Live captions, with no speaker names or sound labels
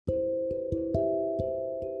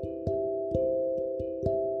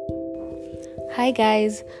Hi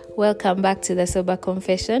guys, welcome back to the Sober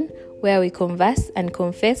Confession, where we converse and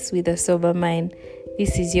confess with a sober mind.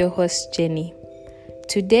 This is your host Jenny.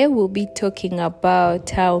 Today we'll be talking about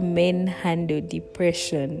how men handle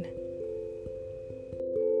depression.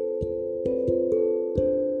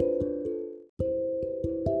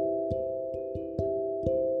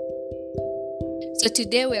 So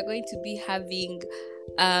today we are going to be having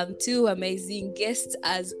two amazing guests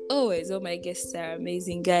as always. All my guests are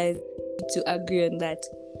amazing, guys. To agree on that,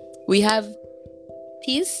 we have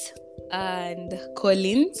Peace and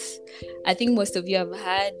Collins. I think most of you have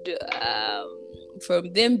heard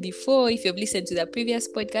from them before if you've listened to the previous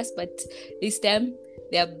podcast, but this time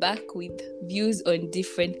they are back with views on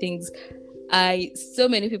different things. So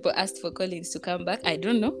many people asked for Collins to come back. I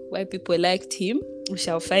don't know why people liked him. We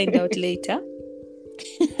shall find out later.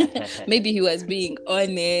 Maybe he was being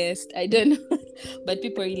honest, I don't know. But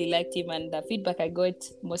people really liked him, and the feedback I got,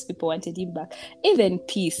 most people wanted him back, even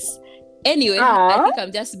Peace. Anyway, I think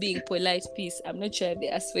I'm just being polite, Peace. I'm not sure if they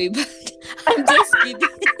asked for you back. I'm just kidding.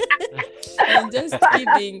 I'm just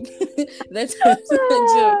kidding. That's a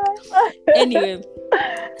joke. Anyway,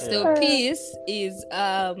 so Peace is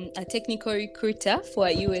a technical recruiter for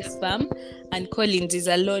a US firm, and Collins is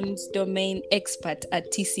a loans domain expert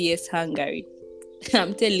at TCS Hungary.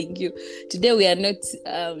 I'm telling you, today we are not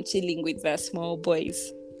chilling with the small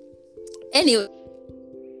boys. Anyway,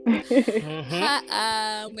 we're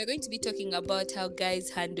going to be talking about how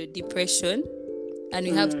guys handle depression, and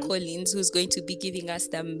we have Collins who's going to be giving us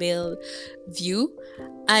the male view,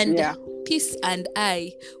 and Peace and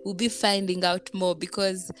I will be finding out more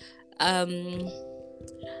because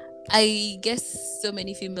I guess so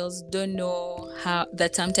many females don't know how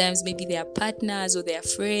that sometimes maybe their partners or their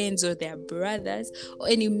friends or their brothers or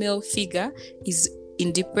any male figure is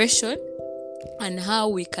in depression, and how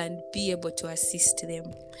we can be able to assist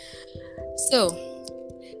them. So,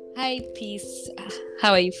 hi Peace,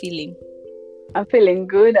 how are you feeling? I'm feeling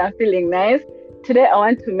good. I'm feeling nice. Today I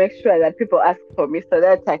want to make sure that people ask for me so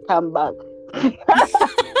that I come back.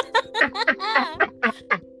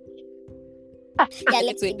 Yeah,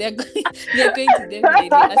 let's wait. They're going to definitely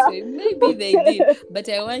ask me. Maybe they did, but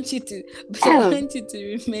I want you to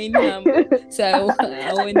remain humble. So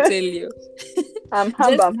I won't tell you. I'm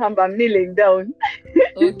humble. I'm kneeling down.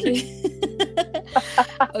 Okay.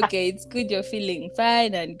 Okay, it's good you're feeling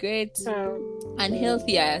fine and great and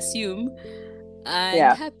healthy, I assume,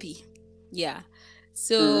 and happy. Yeah.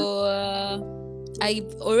 So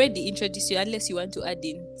I've already introduced you, unless you want to add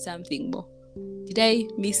in something more. Did I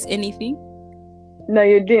miss anything? No,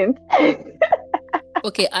 you didn't.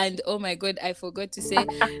 Okay, and oh my God, I forgot to say,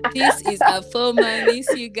 this is a former Miss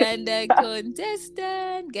Uganda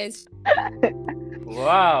contestant, guys.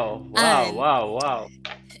 Wow.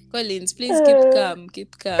 Collins, please keep calm.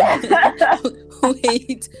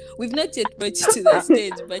 Wait, we've not yet brought you to the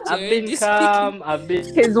stage, but you're already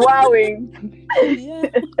speaking. He's wowing.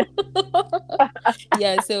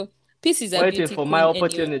 Yeah, so Peace is a waiting for my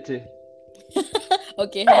opportunity. Anyway.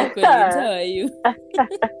 Okay, hi Collins, how are you?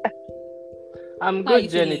 I'm good,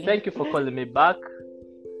 Jenny. Feeling? Thank you for calling me back.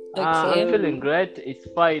 Okay. I'm feeling great. It's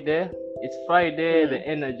Friday. The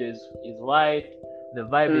energy is right. The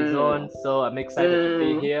vibe is on. So I'm excited to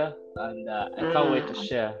be here, and I can't wait to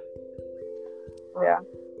share. Yeah,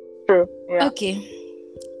 true. Yeah. Okay.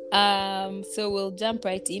 So we'll jump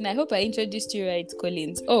right in. I hope I introduced you right,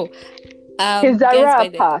 Collins. Oh, he's a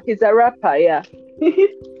rapper. He's a rapper. Yeah.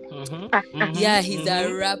 Yeah, he's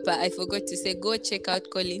a rapper. I forgot to say, go check out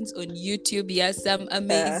Collins on YouTube. He has some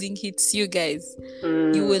amazing hits, you guys.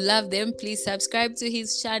 You will love them. Please subscribe to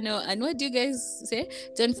his channel. And what do you guys say?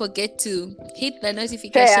 Don't forget to hit the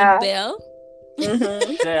notification bell.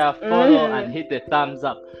 Share, follow, and hit the thumbs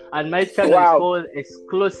up. And my channel is called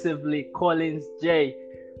exclusively Collins J.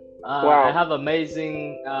 I have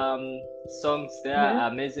amazing songs there,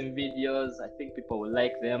 amazing videos. I think people will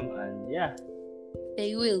like them, and yeah.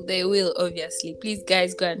 They will, obviously. Please,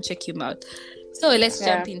 guys, go and check him out. So let's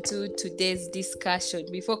jump into today's discussion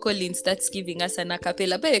before Collins starts giving us an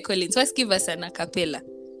acapella. But Collins, let's give us an acapella.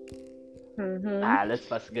 Let's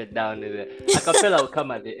first get down to it. Acapella will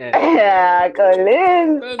come at the end. Yeah,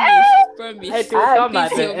 Collins. Promise. It will come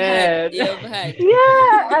at the end. You've had.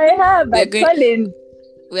 Yeah, I have. But Collins.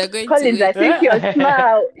 We're going Collins, to... I think your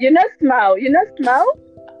smile. You know smile.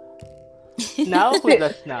 Now who's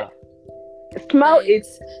a smile? Smile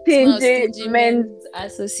is Stingy Men's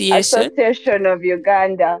Association of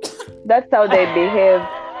Uganda. That's how they behave.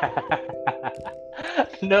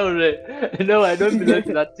 No, I don't belong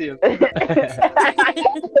to that team.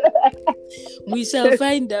 We shall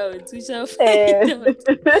find out.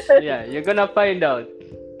 Yeah, you're gonna find out.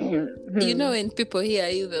 you know, when people hear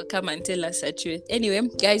you, they'll come and tell us the truth. Anyway,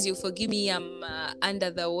 guys, you forgive me. I'm under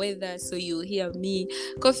the weather, so you hear me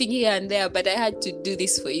coughing here and there. But I had to do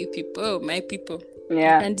this for you people, my people.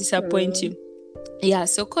 Yeah. I can't disappoint you. Yeah.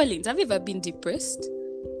 So, Collins, have you ever been depressed?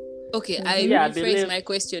 Okay, I rephrase my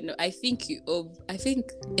question. I think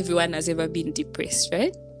everyone has ever been depressed,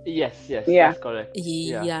 right? Yes, that's correct.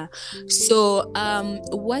 Yeah. So,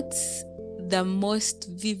 what's the most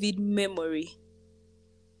vivid memory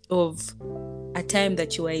of a time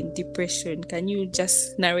that you were in depression? Can you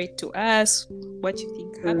just narrate to us what you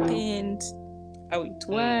think happened, how it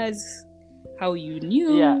was, how you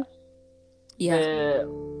knew?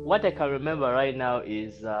 What I can remember right now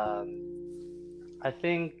is I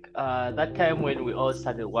think that time when we all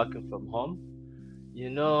started working from home, you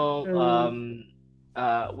know,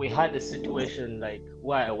 we had a situation like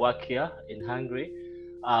where I work here in Hungary.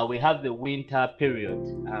 We have the winter period.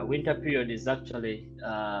 Winter period is actually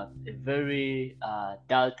a very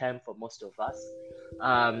dull time for most of us.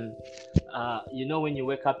 You know, when you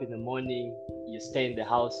wake up in the morning, you stay in the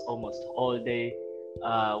house almost all day.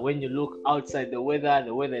 When you look outside, the weather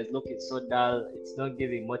is looking so dull. It's not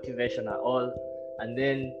giving motivation at all. And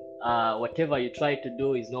then whatever you try to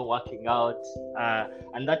do is not working out.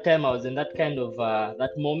 And that time I was in that kind of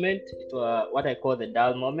that moment. It was what I call the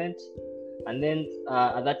dull moment. And then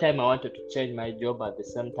at that time I wanted to change my job at the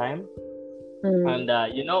same time. And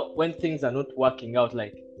you know, when things are not working out,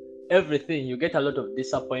 like everything, you get a lot of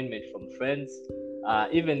disappointment from friends.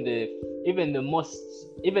 Even the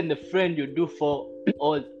friend you do for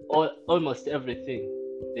almost everything,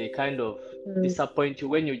 they kind of disappoint you.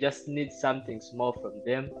 When you just need something small from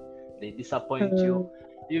them, they disappoint you.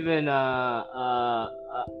 Even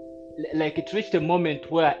like it reached a moment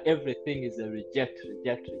where everything is a reject.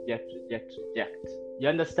 You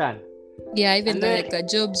understand? Yeah, even the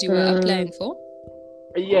jobs you were applying for.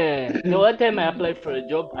 Yeah, the one time I applied for a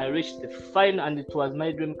job, I reached the final, and it was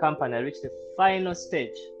my dream company. I reached the final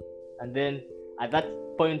stage, and then at that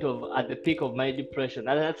point at the peak of my depression,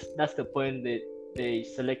 that's the point that they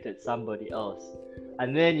selected somebody else.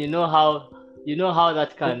 And then you know how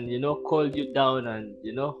that can, you know, call you down and,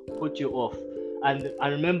 you know, put you off. And I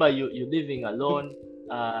remember you're living alone.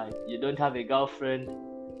 You don't have a girlfriend.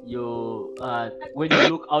 You when you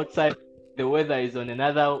look outside, the weather is on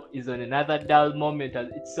another dull moment as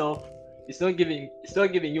itself. It's not giving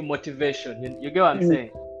you motivation. You get what I'm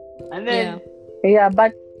saying? And then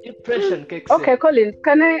but depression kicks in. Collins,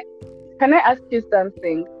 can I ask you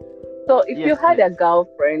something? So if you had a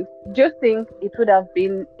girlfriend, do you think it would have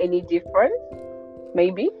been any different?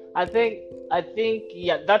 Maybe. I think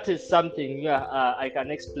that is something I can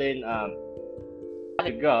explain.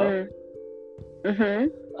 A girl.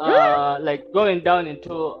 Like going down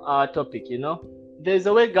into our topic, you know, there's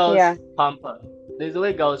a way girls pamper. There's a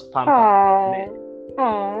way girls pamper.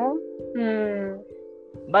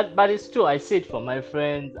 But it's true. I see it from my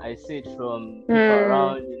friends. I see it from people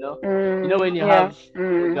around. You know, when you have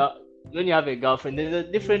when you have a girlfriend, there's a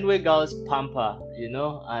different way girls pamper. You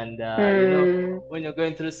know, and you know, when you're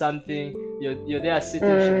going through something, you're there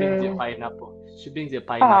sitting. She brings you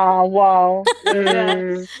pineapple. Oh, wow.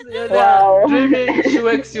 Wow. Dreaming, she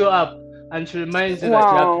wakes you up and she reminds you that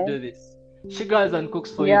you have to do this. She goes and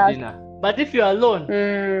cooks for you dinner. But if you're alone,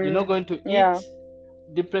 you're not going to eat.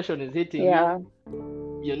 Depression is hitting you.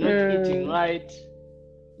 You're not eating right.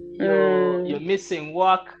 You're missing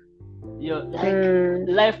work.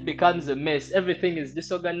 Life becomes a mess. Everything is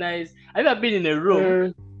disorganized. Have you ever been in a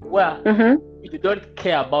room where you don't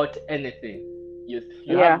care about anything? You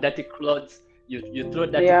have dirty clothes. You throw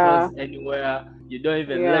dirty clothes anywhere. You don't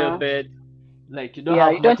even lay your bed. Like you don't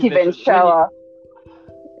have. You don't even shower.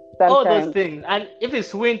 All those things. And if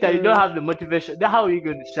it's winter, you don't have the motivation. Then how are you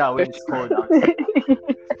going to shower when it's cold outside?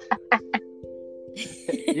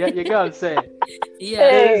 You get what I'm saying?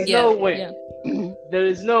 There is no way. There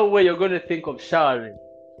is no way you're going to think of showering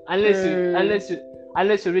unless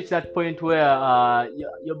you reach that point where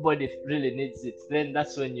your body really needs it. Then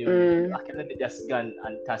that's when you okay, let me just go and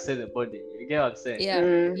tassel the body. You get what I'm saying?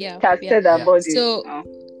 Tassel the body.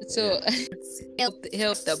 So help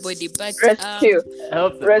the body, but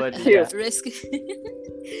help the body. Rescue.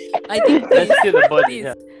 I think rescue the body.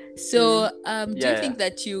 Yeah. So do you think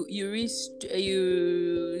that you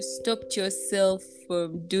stopped yourself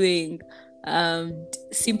from doing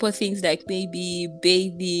simple things like maybe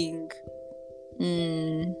bathing,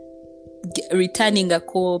 returning a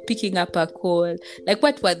call, picking up a call? Like,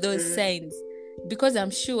 what were those signs? Because I'm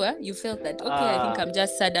sure you felt that, okay, I think I'm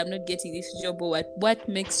just sad, I'm not getting this job. Or what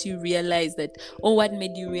makes you realize that, or what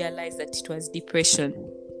made you realize that it was depression?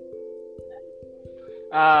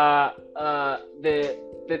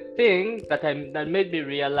 the thing that made me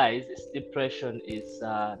realize is depression is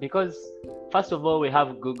because first of all we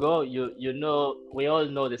have Google. You know, we all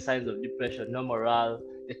know the signs of depression. No morale.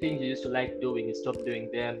 The things you used to like doing, you stop doing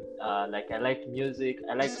them. Like I like music.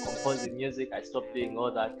 I like composing music. I stopped doing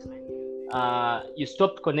all that. You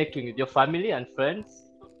stopped connecting with your family and friends.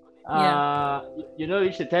 You know,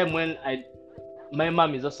 it's a time when my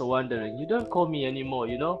mom is also wondering, you don't call me anymore,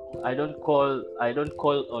 you know? I don't call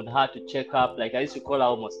on her to check up. Like I used to call her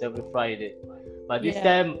almost every Friday. But this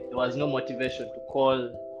time there was no motivation to call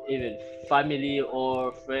even family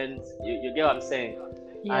or friends. You get what I'm saying?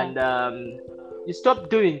 Yeah. And you stop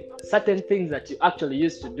doing certain things that you actually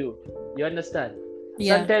used to do. You understand?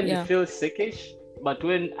 Yeah, sometimes you feel sickish, but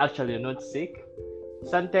when actually you're not sick.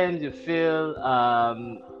 Sometimes you feel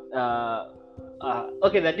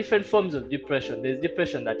okay, there are different forms of depression. There's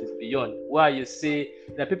depression that is beyond, where you see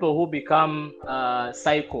the people who become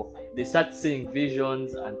psycho. They start seeing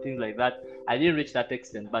visions and things like that. I didn't reach that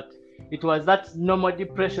extent, but it was that normal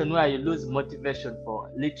depression where you lose motivation for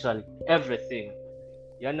literally everything.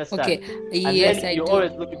 You understand? Okay. And yes, then you're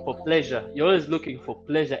always looking for pleasure. You're always looking for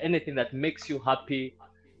pleasure, anything that makes you happy.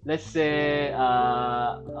 Let's say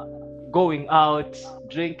going out,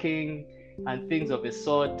 drinking, and things of a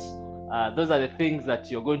sort. Those are the things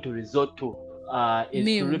that you're going to resort to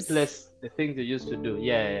to replace the things you used to do.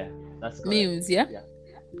 Yeah, that's correct. Memes, yeah?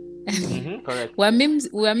 Correct. Were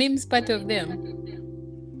memes part of them?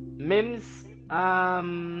 Memes,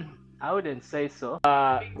 I wouldn't say so. There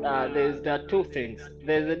are two things.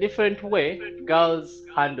 There's a different way girls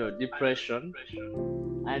handle depression,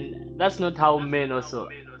 and that's not how men also.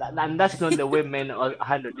 And that's not the way men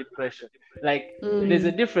handle depression. Like, there's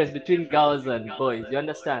a difference between girls and boys. You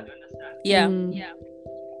understand? Yeah.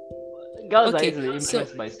 Girls are easily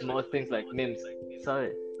impressed by small things like memes.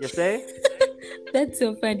 Sorry, you say? That's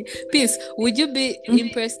so funny. Peace, would you be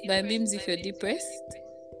impressed by memes if you're depressed?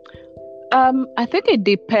 I think it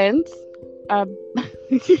depends.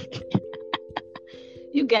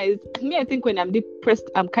 You guys, I think when I'm depressed,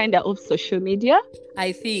 I'm kind of off social media.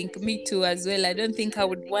 I think me too as well. I don't think I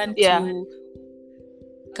would want to.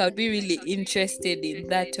 I would be really interested in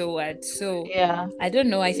that word. So I don't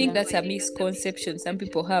know. I think that's a misconception some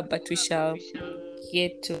people have, but we shall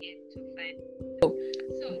get to. So,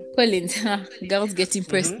 Collins, girls get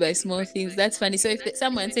impressed by small things. That's funny. So if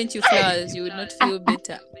someone sent you flowers, you would not feel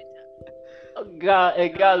better. A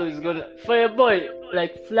girl who's gonna for a boy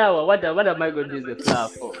like flower. What am I going to use the flower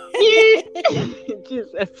for?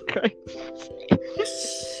 Jesus Christ.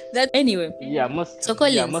 That anyway.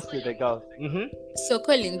 Mostly the girls. So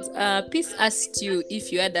Collins, Peace asked you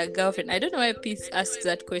if you had a girlfriend. I don't know why Peace asked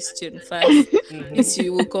that question first. If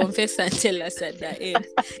you will confess and tell us at the end.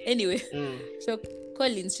 Anyway, so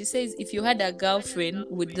Collins, she says, if you had a girlfriend,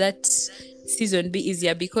 would that season be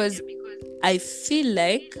easier? Because I feel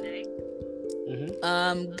like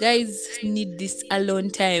guys need this alone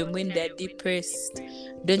time when they're depressed.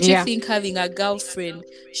 Don't you think having a girlfriend,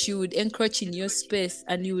 she would encroach in your space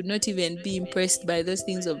and you would not even be impressed by those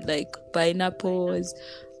things of like pineapples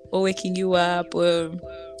or waking you up or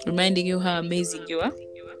reminding you how amazing you are?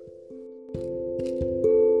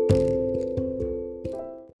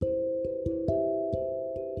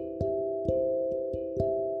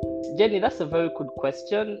 Jenny, that's a very good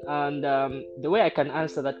question, and the way I can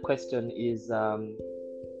answer that question is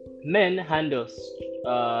men handle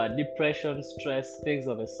depression, stress, things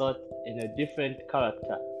of a sort in a different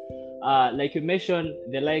character. Like you mentioned,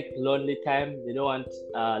 they like lonely time. They don't want,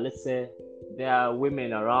 let's say, there are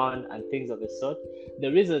women around and things of a sort.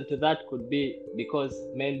 The reason to that could be because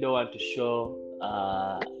men don't want to show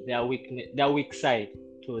their weak side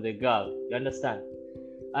to the girl. You understand?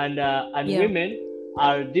 And women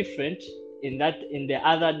are different in the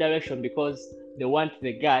other direction because they want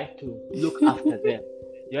the guy to look after them.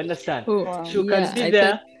 You understand? She can be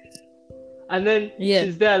there and then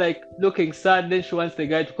she's there like looking sad, then she wants the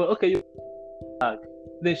guy to go, okay, you back.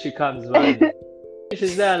 Then she comes running.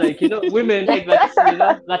 She's there like, women like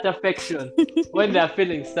that, that affection when they're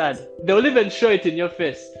feeling sad. They'll even show it in your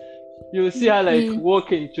face. You will see her like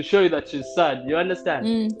walking to show you that she's sad. You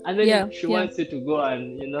understand? And then she wants you to go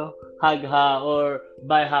and, hug her or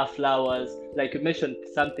buy her flowers. Like you mentioned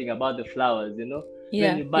something about the flowers, Then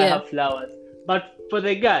you buy her flowers. But for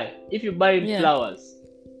the guy, if you buy him flowers,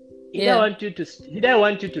 he don't want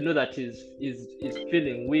you to know that he's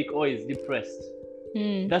feeling weak or he's depressed.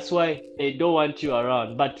 That's why they don't want you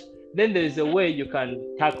around. But then there's a way you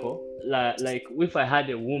can tackle. Like if I had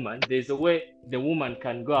a woman, there's a way the woman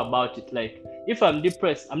can go about it. Like if I'm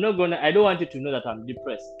depressed, I don't want you to know that I'm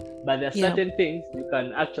depressed. But there are certain things you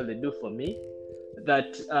can actually do for me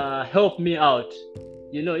that help me out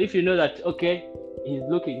if you know that, okay, he's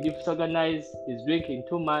looking disorganized, he's drinking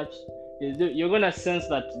too much, you're gonna sense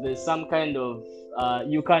that there's some kind of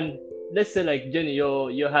you can, let's say like Jenny,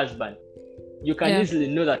 your husband, you can easily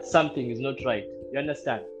know that something is not right. You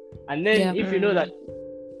understand? And then if you know that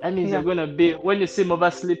means you're gonna be, when you see him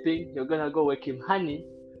oversleeping, you're gonna go wake him, honey,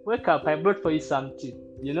 wake up, I brought for you some tea,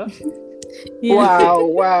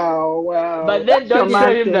 Wow. But then don't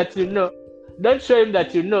show him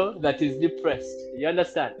that that he's depressed. You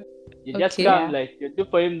understand? You just come, like, you do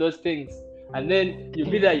for him those things, and then you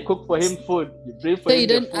be there, you cook for him food, you bring for him you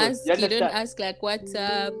don't food. ask, you don't ask like, what's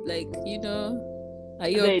up, like, are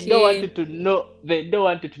you they okay? Don't want you to know. They don't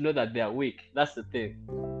want you to know that they are weak. That's the thing.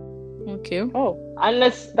 Okay.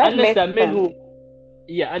 Unless there are men who,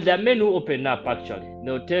 and there are men who open up. Actually,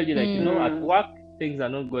 they'll tell you, like, at work things are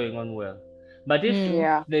not going on well. But if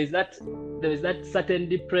there is that certain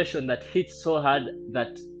depression that hits so hard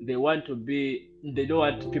that they don't want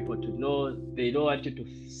people to know, they don't want you to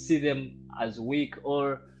see them as weak,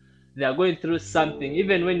 or they are going through something,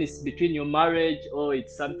 even when it's between your marriage or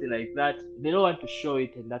it's something like that, they don't want to show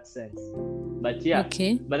it in that sense. But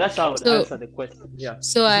but that's how I would answer the question.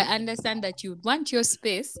 So I understand that you'd want your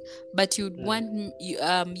space, but you'd want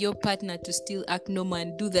your partner to still act normal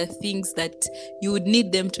and do the things that you would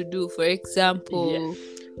need them to do. For example,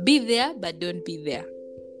 be there but don't be there.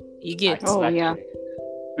 You get? Okay,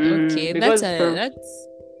 that's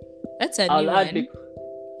a new one.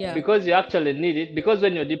 Because you actually need it. Because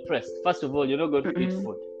when you're depressed, first of all, you're not going to eat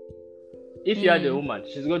food. If you had a woman,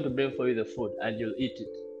 she's going to bring for you the food and you'll eat it.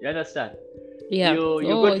 You understand? Yeah. You're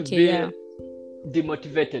going to be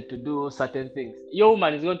demotivated to do certain things. Your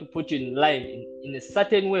woman is going to put you in line in a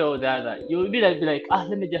certain way or the other. You'll be like,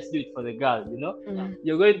 let me just do it for the girl.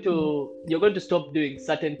 You're going to stop doing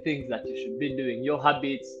certain things that you should be doing. Your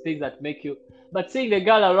habits, things that make you. But seeing the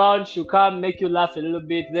girl around, she'll come, make you laugh a little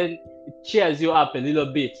bit, then it cheers you up a little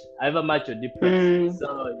bit. However much you're depressed. So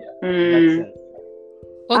that's it.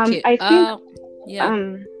 Okay. I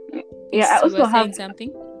think. I also have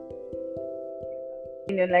something.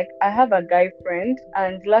 Like, I have a guy friend,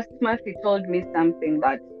 and last month he told me something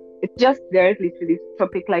that it's just directly to this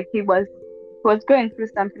topic. Like, he was going through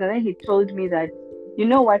something, and then he told me that, you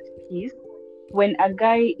know what, peace, when a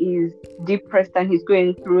guy is depressed and he's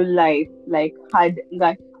going through life, like,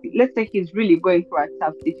 let's say he's really going through a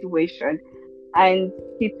tough situation, and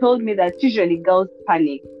he told me that usually girls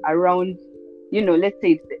panic around, let's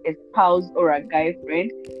say it's a spouse or a guy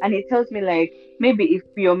friend, and he tells me, like, maybe if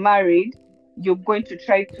you're married, you're going to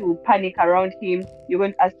try to panic around him. You're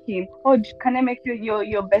going to ask him, oh, can I make you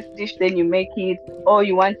your best dish? Then you make it, or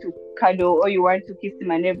you want to cuddle, or you want to kiss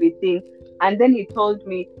him and everything. And then he told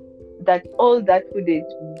me that all that wouldn't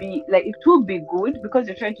be, like, it would be good because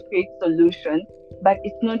you're trying to create solutions, but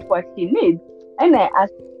it's not what he needs. And I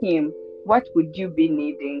asked him, what would you be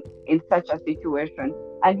needing in such a situation?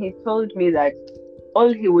 And he told me that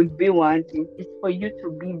all he would be wanting is for you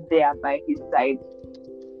to be there by his side.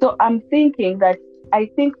 So I'm thinking that I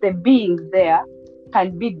think the being there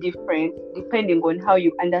can be different depending on how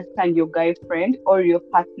you understand your guy friend or your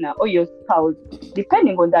partner or your spouse,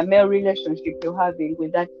 depending on the male relationship you're having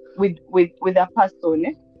with that with a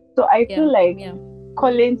person. So I feel like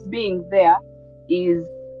Collins being there is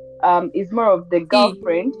more of the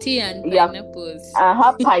girlfriend. Tea and pineapples.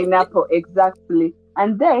 Pineapple, exactly.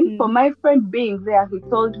 And then for my friend being there, he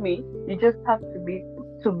told me you just have to be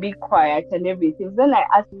quiet and everything. Then I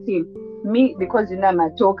asked him, me, because I'm a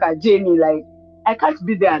talker, Jenny, like, I can't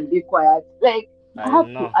be there and be quiet. Like, I have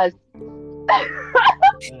to ask.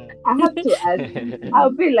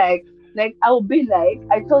 I'll be like,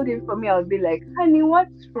 I told him, for me, I'll be like, honey,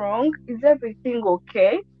 what's wrong? Is everything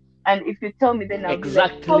okay? And if you tell me, then I'll be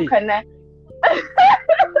like, how can I?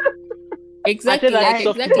 Exactly.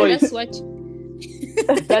 That's what.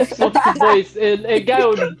 That soft voice, a guy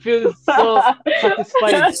would feel so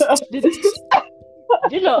satisfied.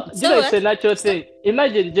 It's a natural thing.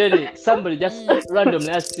 Imagine, Jenny, somebody just randomly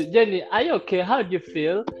asks you, Jenny, are you okay? How do you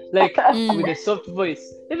feel? Like, with a soft voice.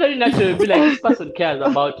 It's very natural to be like, this person cares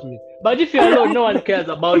about me. But if you're alone, no one cares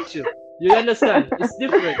about you. You understand? It's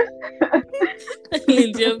different.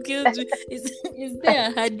 Is there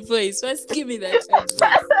a hard voice? First, give me that hard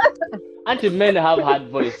voice. Auntie men have hard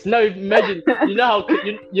voice. Now imagine, you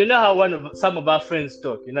know how some of our friends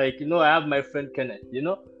talk. I have my friend Kenneth.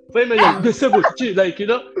 For him, like, you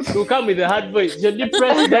come with a hard voice. You're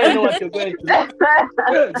depressed. They don't know what you're going to do.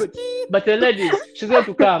 Good. But the lady, she's going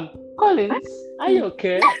to come. Collins, are you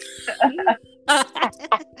okay?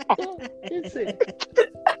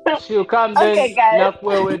 She'll come then. Okay, guys.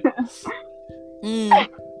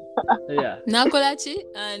 Nakolachi,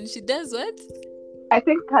 and she does what? I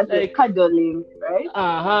think cuddling,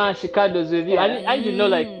 right? She cuddles with you, and you know,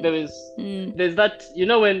 like there's that, you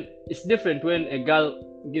know, when it's different when a girl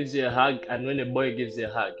gives you a hug and when a boy gives you a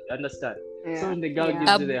hug. You understand? So when the girl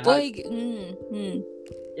gives you the hug,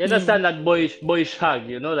 you understand that boyish hug,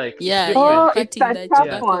 you know, like it's that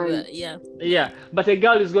tough one. Yeah, but a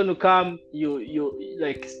girl is going to come, you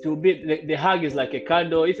like to be the hug is like a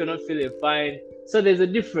cuddle if you're not feeling fine. So there's a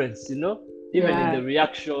difference, you know, even in the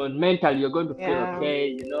reaction. Mentally, you're going to feel okay,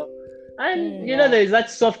 you know, and you know there's that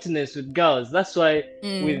softness with girls. That's why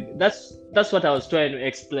that's what I was trying to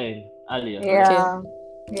explain earlier.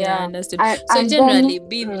 Yeah, understood. So generally,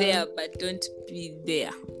 be there, but don't be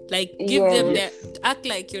there. Like, give them that. Act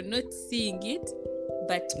like you're not seeing it,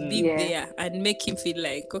 but be there and make him feel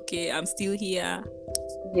like, okay, I'm still here.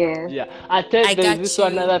 Yeah. I tell you, there's this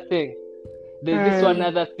one other thing.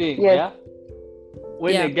 Yeah.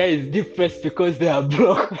 When a guy is depressed because they are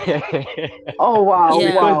broke. Oh wow!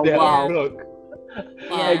 Because they are broke.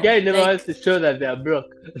 A guy never wants to show that they are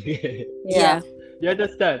broke. You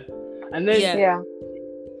understand? And then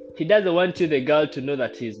he doesn't want the girl to know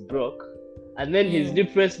that he's broke, and then he's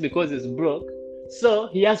depressed because he's broke, so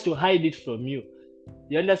he has to hide it from you.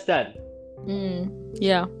 You understand?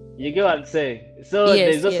 Yeah. You get what I'm saying? So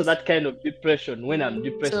there's also that kind of depression when I'm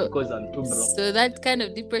depressed because I'm too broke. So that kind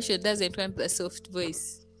of depression doesn't want a soft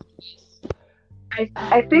voice.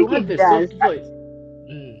 I think it does.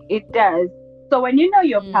 It does. So when you know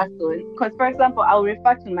your person, because for example, I'll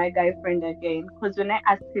refer to my guy friend again, because when I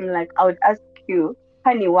asked him, like, I would ask you,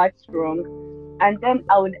 honey, what's wrong? And then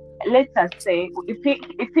I would, let us say,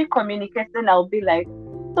 if he communicates, then I'll be like,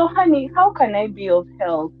 so honey, how can I be of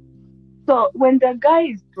help? So when the guy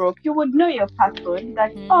is broke, you would know your person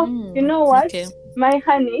that, you know what? Okay. My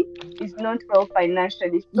honey is not well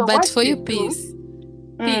financially. So but for you, peace.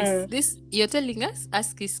 This you're telling us,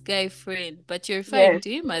 ask his guy friend, but you're referring to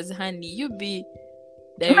him as honey. You be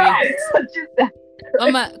direct.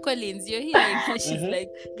 Mama Collins, you're hearing her. She's like,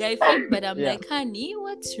 guy friend, but I'm like, honey,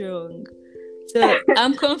 what's wrong? So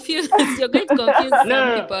I'm confused. You're going to confuse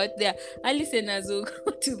some people out there. Our listeners will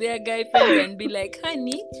go to their guy friends and be like,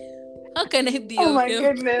 honey, how can I be of help?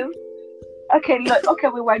 Goodness. Okay, look,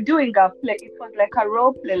 we were doing a play. It was like a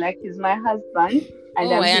role play, like he's my husband.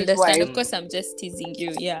 And I understand. Wife. Of course, I'm just teasing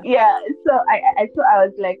you. Yeah. Yeah. So I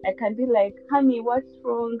was like, I can be like, honey, what's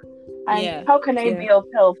wrong? And how can I be of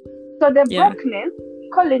help? So the brokenness,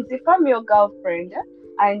 Collins, if I'm your girlfriend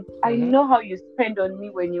and I know how you spend on me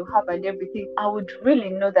when you have and everything, I would really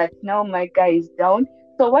know that now my guy is down.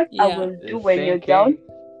 So what I will do when you're down,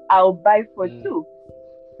 I'll buy for two.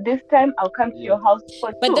 This time I'll come to your house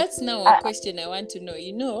for But two. that's now a question I want to know.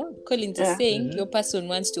 You know, Collins is saying your person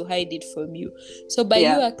wants to hide it from you. So by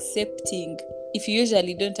you accepting, if you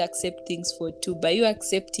usually don't accept things for two, by you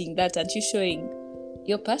accepting that, aren't you showing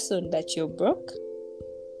your person that you're broke?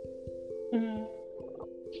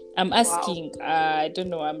 I'm asking. I don't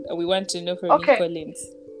know. We want to know from you, Collins.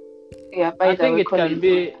 Yeah, I think it can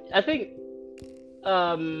be. I think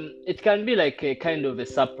it can be like a kind of a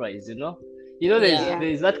surprise, you know. You know,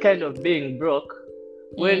 there's that kind of being broke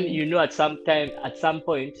when you know at some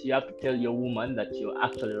point you have to tell your woman that you're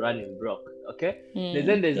actually running broke. Okay,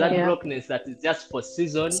 then there's that brokenness that is just for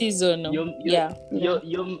seasonal.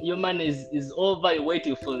 Your man is over. You're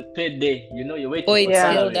waiting for payday. You know, you're waiting. Or it's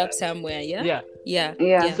held up somewhere. Yeah.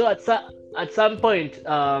 So at some point,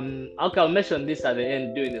 I'll mention this at the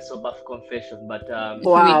end during the sober confession. But we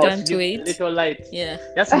don't wait. A little light. Yeah.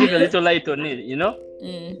 Just to give a little light on it. You know.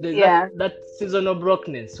 There's that seasonal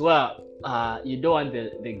brokenness where you don't want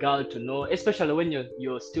the girl to know, especially when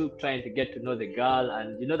you're still trying to get to know the girl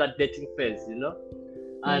and you know that dating phase, you know,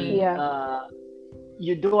 and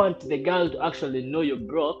you don't want the girl to actually know you're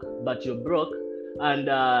broke, but you're broke. And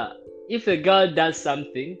if a girl does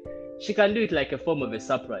something, she can do it like a form of a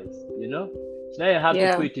surprise, you know. So now you have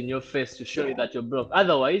to put it in your face to show you that you're broke.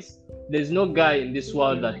 Otherwise, there's no guy in this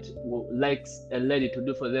world that likes a lady to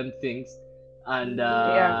do for them things and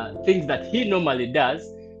things that he normally does.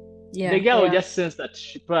 The guy will just sense that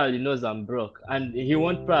she probably knows I'm broke, and he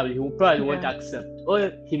will probably won't accept,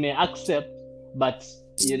 or he may accept, but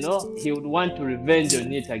you know he would want to revenge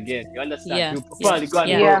on it again. You understand? He'll probably go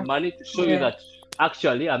and borrow money to show you that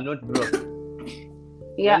actually I'm not broke.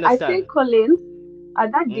 I think, Collins,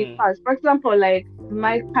 that differs. For example, like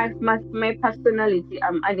my personality,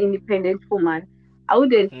 I'm an independent woman. I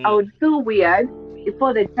would feel weird if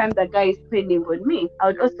all the time the guy is spending on me. I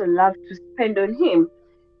would also love to spend on him.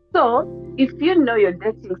 So if you know you're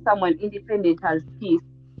dating someone independent as peace,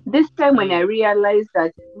 this time when I realize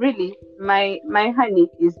that really my honey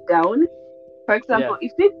is down, For example,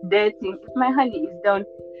 if it's dating, if my honey is down,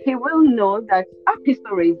 he will know that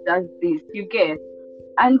Apisorase does this, you get.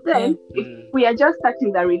 And then if we are just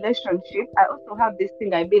starting the relationship, I also have this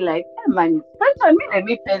thing. I be like, hey man, especially me, let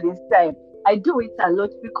me pay this time. I do it a lot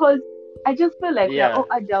because I just feel like we are all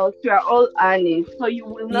adults, we are all earning, so you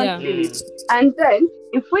will not feel it. And then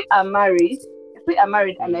if we are married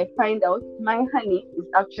and I find out my honey is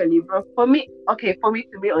actually broke, for me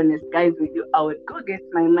to be honest, guys, with you, I would go get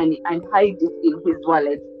my money and hide it in his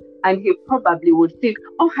wallet. And he probably would think,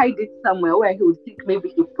 hide it somewhere where he would think maybe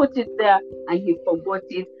he put it there and he forgot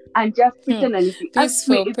it, and just pretend. And if he asks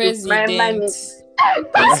me if it's my money,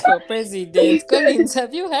 Peace for president. Collins,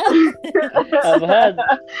 have you heard? I've heard.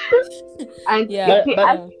 And if he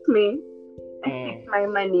asks me if it's my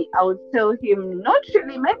money, I would tell him, not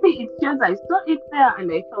really, maybe it's yours. I saw it there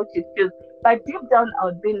and I thought it's yours. But deep down, I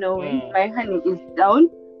would be knowing my honey is down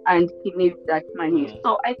and he needs that money.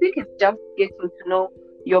 So I think it's just getting to know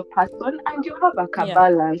your person and you have a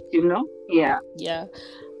balance, you know? Yeah.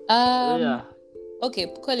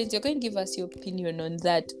 Okay, Collins, you're going to give us your opinion on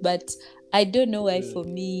that, but I don't know why. For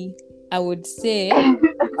me, I would say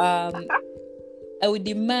I would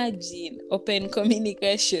imagine open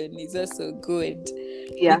communication is also good.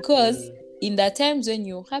 Because in the times when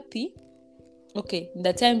you're happy, in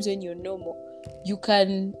the times when you're normal, you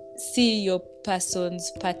can see your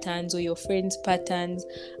person's patterns or your friend's patterns,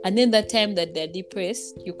 and then the time that they're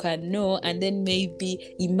depressed, you can know, and then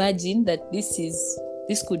maybe imagine that this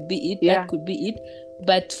could be it, that could be it.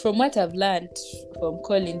 But from what I've learned from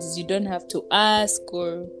Collins, you don't have to ask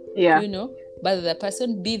or you know, but the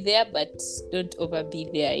person be there, but don't over be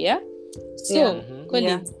there. So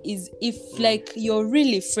Collins, is if like you're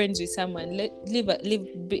really friends with someone,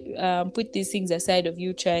 put these things aside of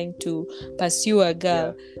you trying to pursue a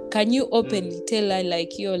girl, can you openly tell her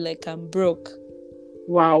like, you're like, I'm broke?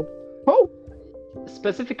 Wow.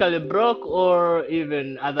 Specifically broke or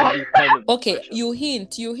even other kind of depression? You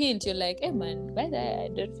hint, you're like, hey man, by the way,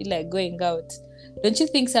 I don't feel like going out. Don't you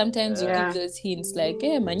think sometimes you give those hints like,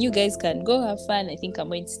 hey man, you guys can go have fun, I think I'm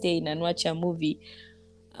going to stay in and watch a movie.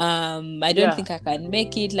 I don't think I can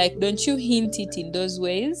make it. Like, don't you hint it in those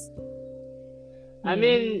ways? I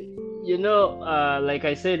mean, you know, like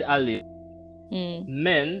I said earlier,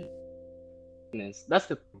 men, that's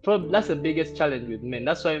the biggest challenge with men.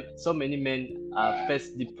 That's why so many men face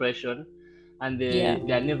depression, and they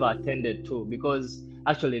are never attended to, because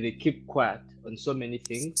actually they keep quiet on so many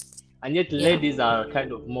things, and yet ladies are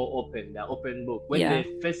kind of more open. They're open book. When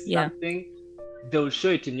they face something, they'll show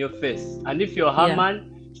it in your face, and if you're her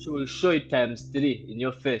man, she will show it times 3 in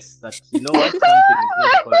your face that, you know what, something is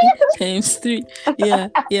not correct. Times 3.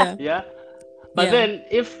 But then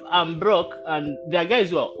if I'm broke, and there are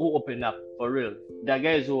guys who open up for real, there are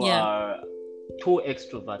guys who are too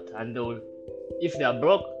extrovert, and if they are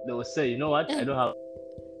broke, they will say, you know what, I don't have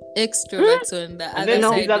extroverts on the other then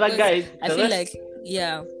side. These other guys, I feel like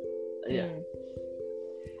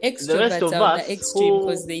extroverts are on the extreme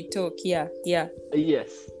because they talk.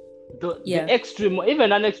 Yes. The extreme,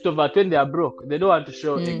 even an extrovert, when they are broke, they don't want to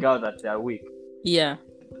show a girl that they are weak.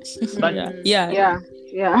 But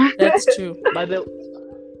that's true.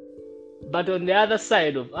 But on the other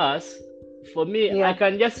side of us, for me, I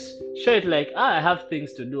can just show it like, I have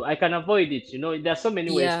things to do. I can avoid it. You know, there are so many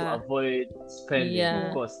ways to avoid spending.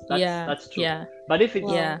 Of course, that's true. But if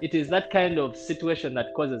it is that kind of situation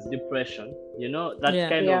that causes depression, you know, that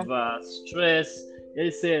kind of stress.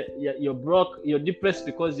 Let's say you're broke, you're depressed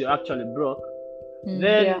because you're actually broke.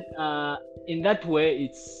 Then in that way,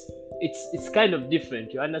 it's kind of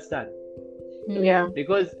different. You understand?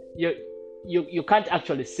 Because you can't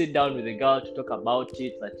actually sit down with a girl to talk about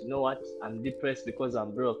it. Like, you know what, I'm depressed because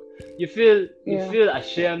I'm broke. You feel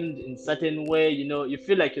ashamed in certain way. You know, you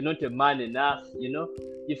feel like you're not a man enough. You know,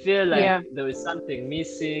 you feel like there is something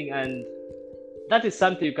missing, and that is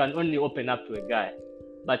something you can only open up to a guy.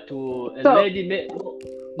 But to a lady,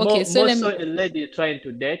 a lady trying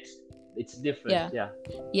to date, it's different.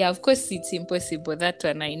 Of course it's impossible, that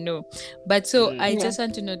one I know. But so I just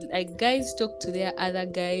want to know, like, guys talk to their other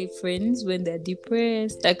guy friends when they're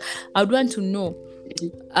depressed. Like, I would want to know,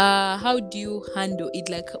 how do you handle it?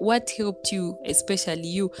 Like, what helped you, especially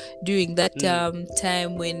you, during that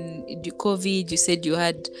time when the COVID, you said you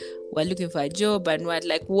were looking for a job, and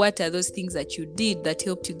what are those things that you did that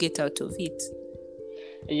helped you get out of it?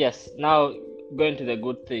 Yes. Now going to the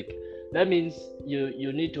good thing, that means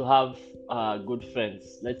you need to have good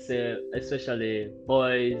friends. Let's say, especially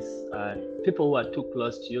boys and people who are too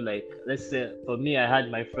close to you. Like, let's say for me, I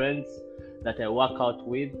had my friends that I work out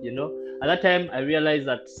with. You know, at that time I realized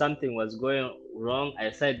that something was going wrong.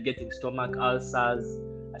 I started getting stomach ulcers.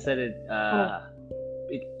 I started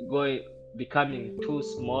becoming too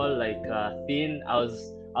small, like thin. I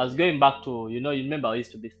was going back to, you remember I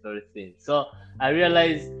used to be very thin. So I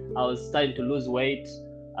realized I was starting to lose weight,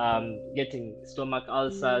 getting stomach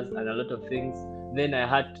ulcers and a lot of things. Then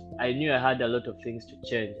I knew I had a lot of things to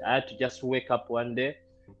change. I had to just wake up one day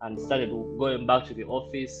and started going back to the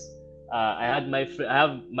office. I have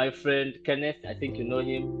my friend Kenneth. I think you know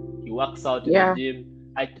him. He works out in the gym.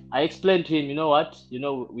 I explained to him, you know what?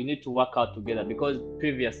 We need to work out together, because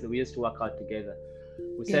previously we used to work out together.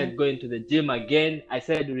 We started going to the gym again. I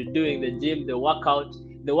started redoing the gym, the workout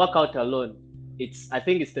alone. I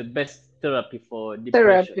think it's the best therapy for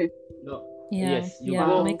depression. Therapy. Yes,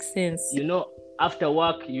 makes sense. After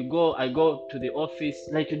work, I go to the office,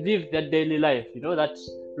 like to live that daily life, that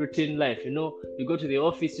routine life. You go to the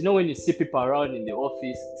office, when you see people around in the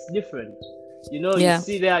office, it's different. You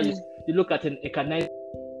see there, you look at a nice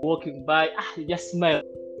walking by, you just smile.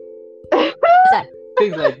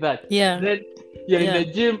 Things like that. Yeah. Then you're in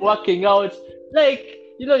the gym working out, like,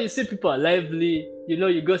 you see people are lively,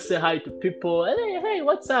 you go say hi to people, hey,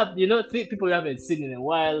 what's up? People you haven't seen in a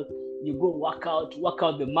while. You go work out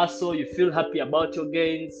the muscle, you feel happy about your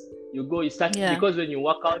gains. You start, because when you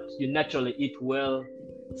work out, you naturally eat well.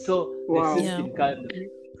 So the system kind of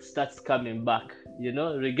starts coming back,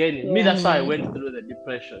 regaining. Me, that's how I went through the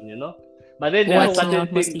depression, But then there are certain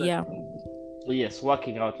things yes,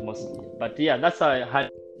 working out mostly. But that's how I had.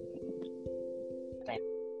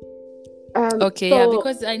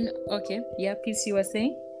 Peace, you were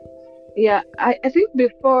saying? Yeah, I think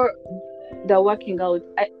before the working out,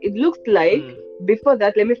 it looks like before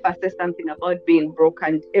that, let me first say something about being broke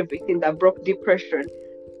and everything that broke depression.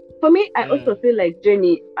 For me, I also feel like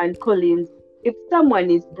Jenny and Collins, if someone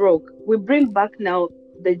is broke, we bring back now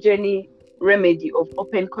the Jenny remedy of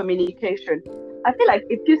open communication. I feel like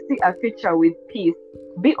if you see a future with Peace,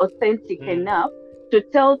 be authentic enough to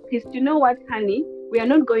tell Peace, you know what, honey, we are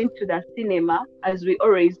not going to the cinema as we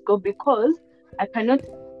always go because I cannot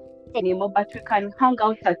anymore, but we can hang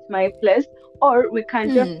out at my place, or we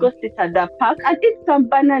can just go sit at the park and eat some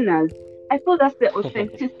bananas. I feel that's the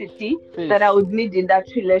authenticity that I would need in that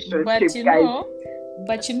relationship,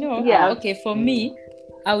 okay, for me,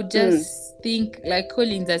 I would just think like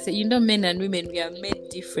Collins, I say, men and women, we are made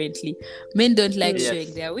differently. Men don't like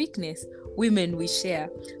showing their weakness. Women, we share.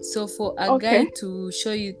 So for a guy to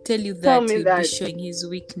tell you that he'll be showing his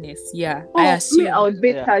weakness, I assume. I would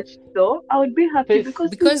be touched though. I would be happy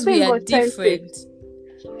because we are different.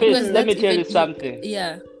 Let me tell you something.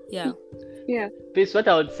 Yeah. Peace, what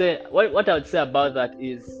I would say about that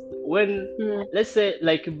is, when let's say,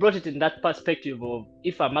 like, you brought it in that perspective of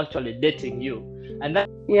if I'm actually dating you, and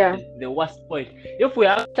that's the worst point. If we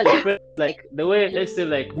are actually friends, like the way, let's say,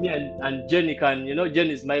 like me and Jenny can,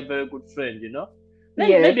 Jenny is my very good friend,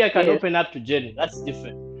 maybe I can open up to Jenny. That's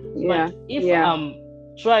different. But if I'm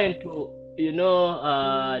trying to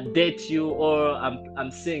date you, or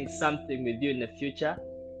I'm saying something with you in the future,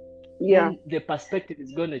 the perspective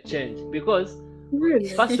is going to change, because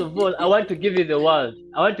first of all, I want to give you the world.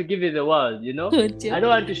 I don't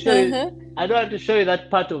want to show you. I don't want to show you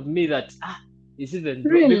that part of me that is even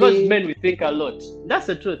because men, we think a lot. That's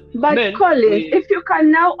the truth. But men, Collins, if you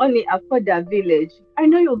can now only afford a village, I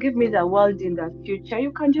know you'll give me the world in the future.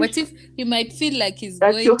 You can just. What if he might feel like he's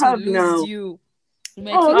going to lose you?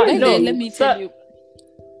 Let me tell you.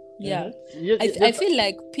 Yeah, I feel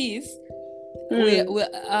like Peace.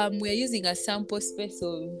 We're using a sample space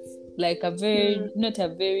of like a very not a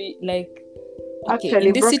very like. Okay, actually,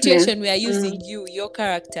 in this situation we are using your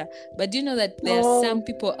character, but do you know that there are some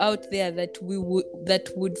people out there that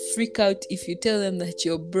would freak out if you tell them that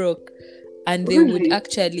you're broke, and they would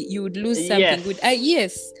actually, you would lose something good.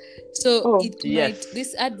 Yes. So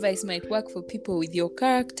this advice might work for people with your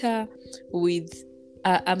character, with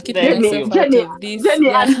I'm keeping myself out of this. Jenny,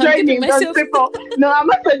 I'm joining those people. No, I'm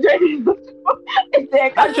not joining those people. It's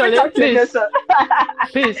like, actually, please.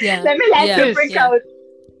 Let me freak out.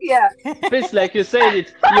 Yeah. Please, like you said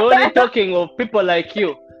it, you're only talking of people like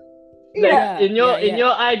you. Like in your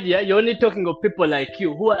idea, you're only talking of people like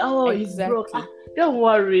you who are he's broke. Don't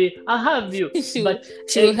worry, I'll have you. But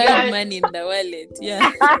she'll hide money in the wallet.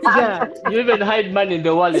 Yeah, you even hide money in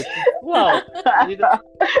the wallet. Wow.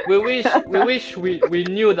 We wish we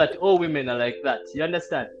knew that all women are like that. You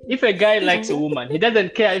understand? If a guy likes a woman, he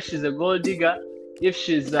doesn't care if she's a gold digger, if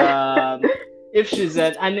she's an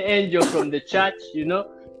angel from the church,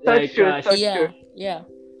 That's true.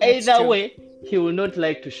 Either way, he would not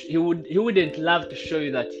like to. He wouldn't love to show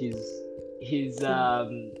you that he's he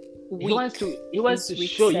wants to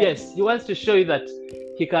show. Yes, he wants to show you that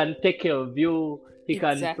he can take care of you. he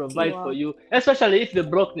can provide for you, especially if the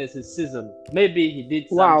brokenness is seasonal. Maybe he did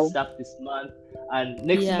some stuff this month, and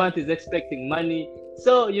next month is expecting money.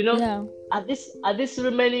 So at this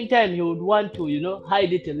remaining time, he would want to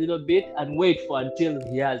hide it a little bit and wait for until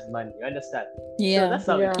he has money. You understand? Yeah. So that's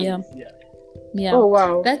how it is. Yeah. Oh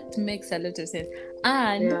wow, that makes a lot of sense.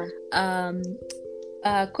 And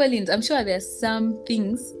Collins, I'm sure there are some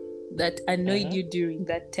things that annoyed you during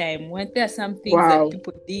that time. Weren't there some things that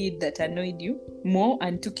people did that annoyed you more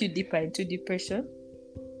and took you deeper into depression?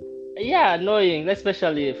 Yeah, annoying,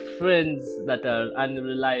 especially friends that are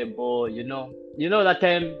unreliable. That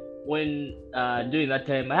time when during that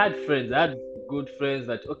time I had good friends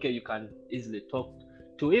that you can easily talk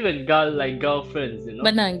to, even girlfriends.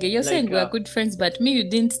 But Nange, you're saying we are good friends, but me, you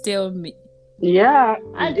didn't tell me. Yeah,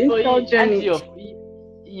 and for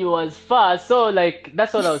you was far, so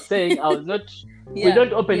that's what I was saying. I was not. We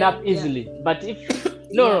don't open up easily, but if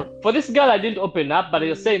for this girl I didn't open up, but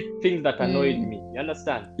you're saying things that annoyed me. You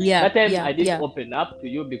understand? Yeah. That time I didn't open up to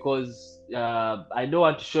you because I don't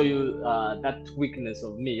want to show you that weakness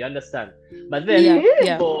of me. You understand? But then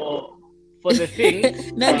for the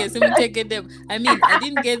things, I mean, I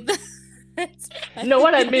didn't get that. No,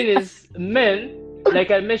 what I mean is men, like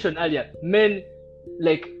I mentioned earlier, men,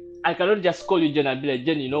 I cannot just call you Jen and be like,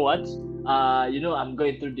 Jen, you know what? I'm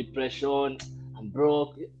going through depression. I'm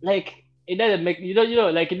broke. It doesn't make it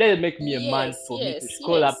doesn't make me a man for me to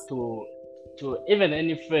call up to even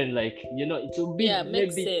any friend. It will be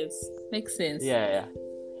makes sense. Yeah.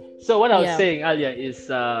 So what I was saying earlier is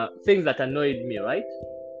things that annoyed me, right?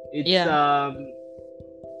 It's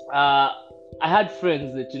I had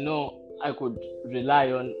friends that I could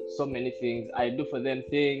rely on so many things. I do for them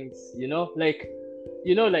things,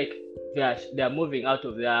 they're moving out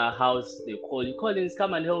of their house, they call you, Collins,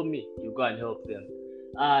 come and help me. You go and help them.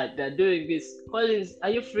 They're doing this, Collins, are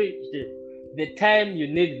you free? The time you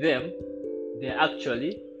need them, they're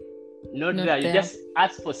actually not there. You just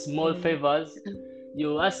ask for small favors.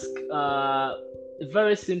 You ask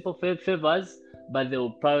very simple favors, but they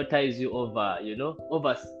will prioritize you over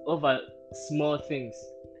small things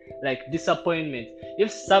like disappointment.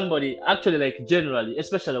 If somebody actually, generally,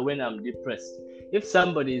 especially when I'm depressed, if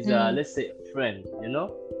somebody is let's say a friend,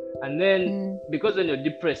 and then because when you're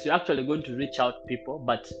depressed, you're actually going to reach out to people,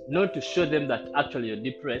 but not to show them that actually you're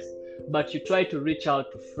depressed, but you try to reach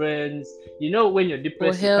out to friends. When you're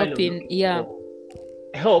depressed, or helping,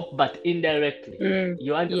 help, but indirectly.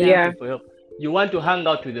 You want to for help. You want to hang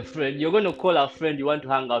out with a friend. You're going to call a friend. You want to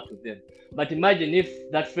hang out with them. But imagine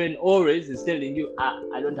if that friend always is telling you,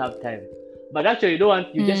 I don't have time. But actually, you don't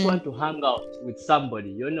want. You just want to hang out with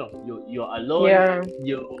somebody. You're alone.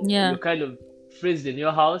 You're kind of freezed in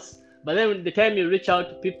your house. But then the time you reach out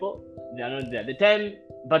to people, they are not there.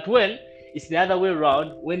 But when it's the other way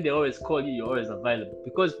around, when they always call you, you're always available.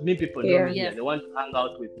 Because people know me. They want to hang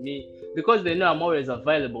out with me because they know I'm always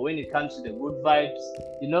available when it comes to the good vibes,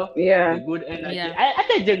 the good energy. I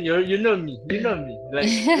think you know me. You know me. We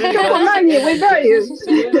know you.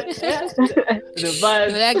 The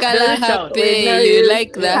vibes. You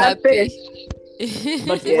like the happy.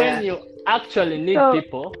 But when you actually need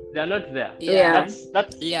people, they're not there.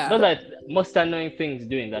 Those are most annoying things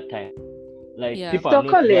during that time. People are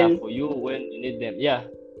not there for you when you need them. Yeah,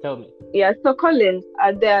 tell me. Yeah, so Collins,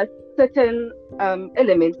 there are certain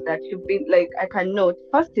elements that you've been I can note.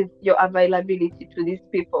 First is your availability to these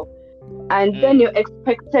people, and then your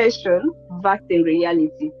expectation versus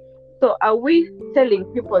reality. So are we telling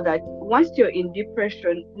people that once you're in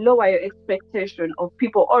depression, lower your expectation of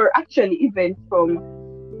people, or actually even from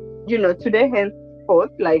today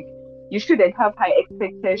henceforth, you shouldn't have high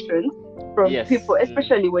expectations from people,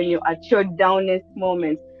 especially when you're at your downest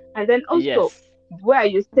moments. And then also where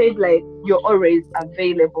you said you're always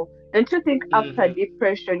available. Don't you think after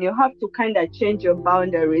depression you have to kind of change your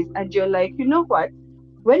boundaries, and you're like, you know what,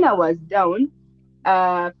 when I was down,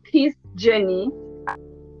 Peace, Jenny,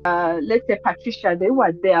 let's say Patricia, they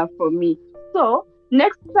were there for me. So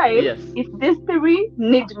next time, if these three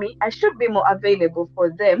need me, I should be more available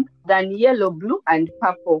for them than yellow, blue, and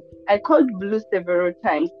purple. I called blue several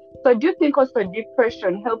times. So do you think also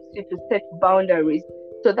depression helps you to set boundaries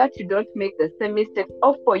so that you don't make the same mistakes,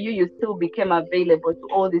 or for you still became available to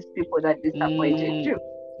all these people that disappointed you?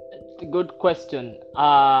 Good question.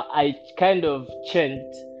 I kind of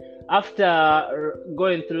changed after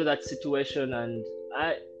going through that situation, and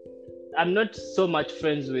I'm not so much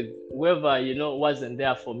friends with whoever wasn't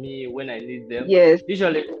there for me when I need them.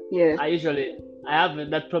 Usually I have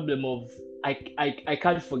that problem of I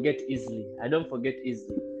can't forget easily. I don't forget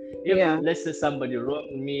easily. If let's say somebody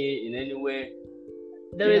wronged me in any way,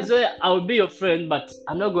 there is way I will be your friend, but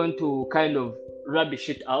I'm not going to kind of rubbish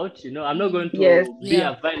it out. I'm not going to be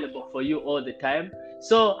available for you all the time.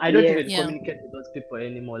 So I don't even communicate with those people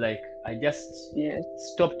anymore. Like I just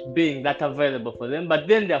stopped being that available for them. But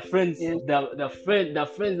then their friends, the friends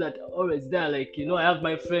that are always there. Like I have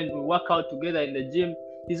my friend. We work out together in the gym.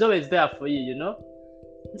 He's always there for you.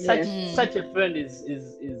 Such a friend is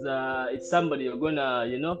somebody you're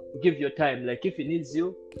gonna give your time. Like if he needs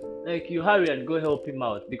you, like you hurry and go help him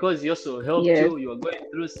out, because he also helped you. You were going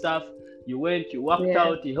through stuff. You went, you worked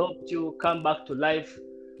out. He helped you come back to life.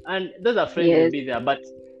 And those are friends will be there, but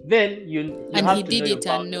then you and have he to did know it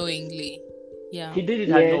unknowingly. He did it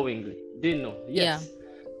unknowingly. Didn't know. Yes.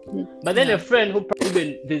 But then a friend who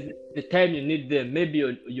probably the time you need them, maybe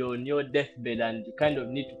you're on your deathbed and you kind of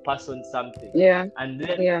need to pass on something. And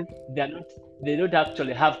then they don't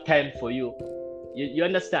actually have time for you. You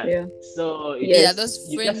understand? So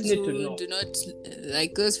those friends who do not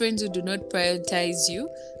those friends who do not prioritize you,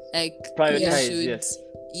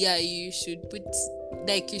 you should put,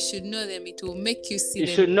 like, you should know them. It will make you see you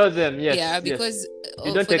them. should know them. Because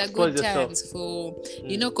you don't for the expose good yourself. times, for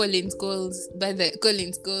Collins calls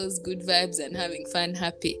good vibes and having fun,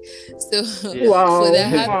 happy. So for the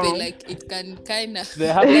happy, like, it can kind of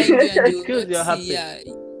blind you and you excuse will not happy. see.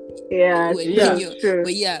 True.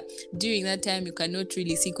 But during that time you cannot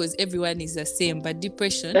really see, because everyone is the same. But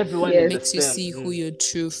depression makes you see who your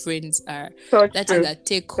true friends are. That is a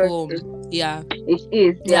take home. True. It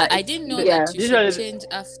is. I didn't know that you should change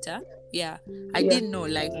after. I didn't know,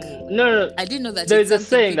 like, no, I didn't know that there is a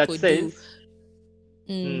saying that says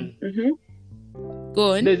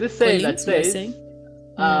go on. There's a saying that says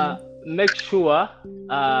make sure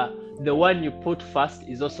the one you put first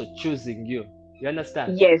is also choosing you. You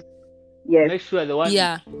understand? Yes. Make sure the one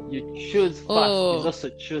you choose first is also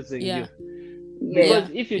choosing you. Because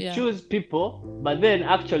if you choose people, but then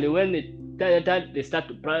actually when they start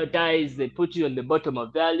to prioritize, they put you on the bottom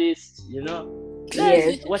of their list,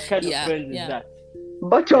 what kind of friend is that?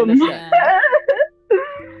 Bottom.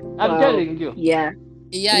 I'm telling you.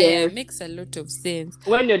 It makes a lot of sense.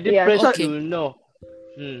 When you're depressed, you will know.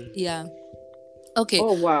 Okay.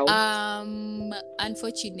 Oh wow.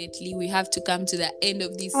 Unfortunately, we have to come to the end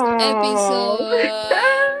of this episode.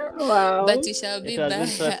 Wow. But we shall be back.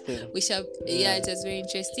 It was very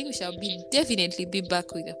interesting. We shall definitely be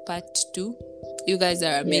back with a part 2. You guys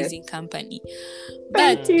are amazing company.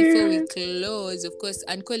 But before we close, of course,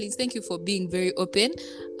 and Collins, thank you for being very open.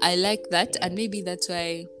 I like that, and maybe that's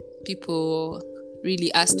why people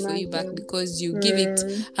really asked for you back, because you give it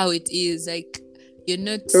how it is. Like, you're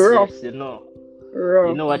not rough. You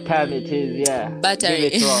know what time it is,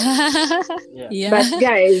 battery. But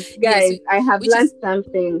guys, I have learned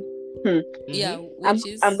something.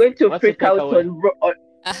 I'm going to freak out on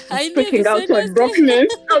freaking out on roughness.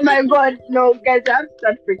 Oh my god, no, guys, I have to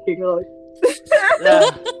start freaking out.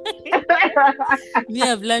 We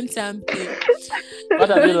have learned something. What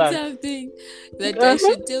have you learned? Something that I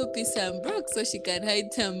should tell Peace I'm broke so she can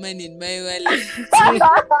hide some money in my wallet.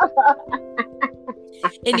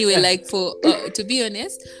 Anyway, like, for to be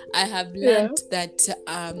honest, I have learned that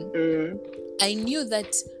I knew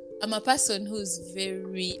that I'm a person who's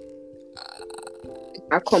very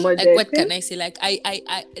accommodating. Like, what can I say? Like,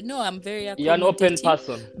 I know I'm very accommodating. You're an open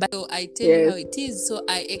person. But so I tell you how it is. So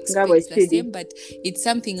I expect the same, but it's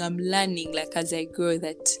something I'm learning, like, as I grow,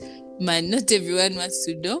 that, man, not everyone wants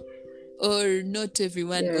to know. Or not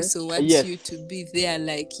everyone also wants you to be there,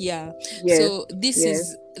 like, So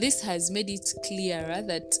this has made it clearer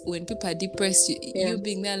that when people are depressed, you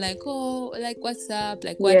being there, like, oh, like, what's up,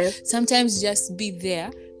 like, what? Sometimes just be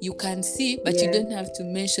there. You can see, but you don't have to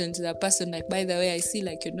mention to the person, like, by the way, I see,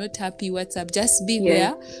 like, you're not happy, what's up? Just be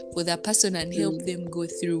there for the person and help them go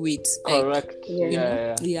through it. Like, correct.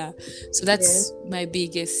 So that's my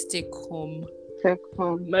biggest take home.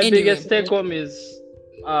 My biggest take home is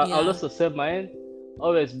I'll also say mine.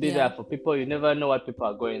 Always be there for people. You never know what people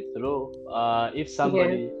are going through. If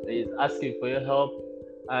somebody is asking for your help,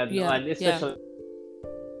 and especially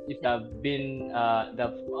if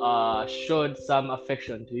they've showed some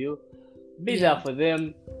affection to you, be there for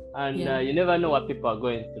them. And you never know what people are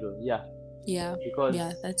going through. Because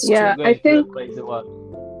that's true. I think crazy world.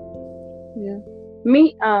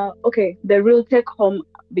 Me, the real take home,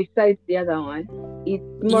 besides the other one, it's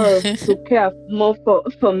more of to care more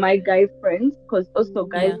for my guy friends, because also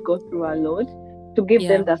guys go through a lot, to give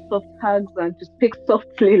them the soft hugs and to speak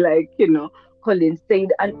softly, like, Colin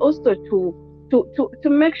said, and also to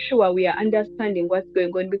make sure we are understanding what's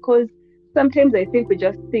going on, because sometimes I think we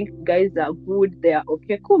just think guys are good, they are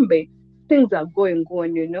okay, kumbe things are going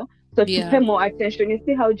on, so to pay more attention. You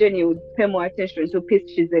see how Jenny would pay more attention to Peace,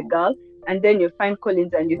 she's a girl, and then you find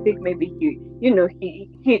Collins and you think maybe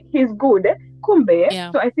he's good. Kumbe.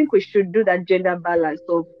 Yeah. So I think we should do that gender balance.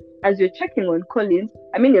 So as you're checking on Collins,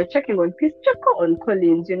 you're checking on Peace, check on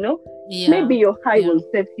Collins, Yeah. Maybe your high will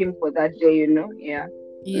save him for that day, Yeah.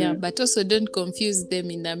 Yeah, but also don't confuse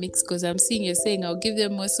them in the mix, because I'm seeing you're saying I'll give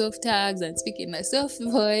them more soft tags and speak in a soft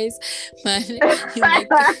voice. Man, you might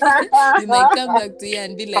come back to you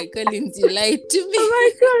and be like, Collins, you lied to me. Oh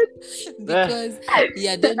my God. Because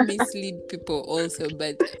don't mislead people also.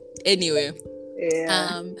 But anyway.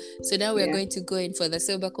 Yeah. So now we're going to go in for the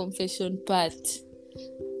sober confession part.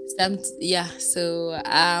 So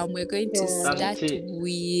we're going to start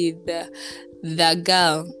with the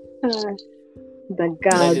girl. The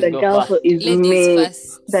girl who is me.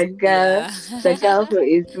 First. The girl who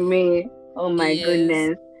is me. Oh my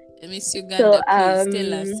goodness. Miss Uganda, please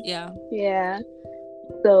tell us. Yeah.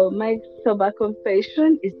 So my sober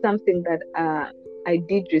confession is something that I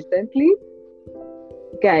did recently.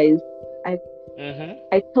 Guys, I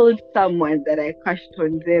told someone that I crushed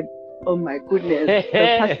on them. Oh my goodness.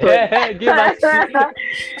 Give us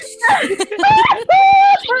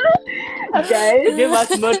guys. Give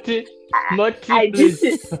us Moti,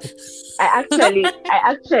 please. I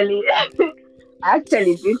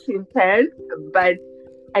actually didn't intend, but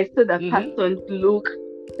I saw the person's look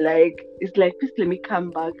it's like, please let me come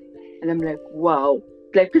back. And I'm like, wow.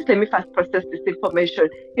 Like, please let me first process this information.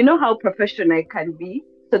 You know how professional I can be?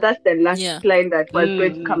 So that's the last line that was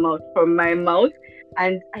going to come out from my mouth.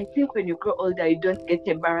 And I think when you grow older, you don't get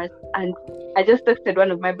embarrassed. And I just texted one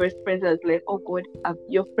of my best friends. I was like, oh God,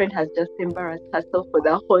 your friend has just embarrassed herself for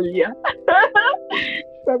the whole year.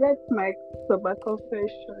 So that's my sober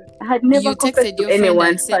confession. I had never confessed to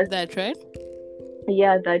anyone first. That, right?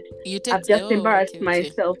 Yeah, that I've just embarrassed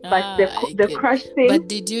myself. But the crush thing, but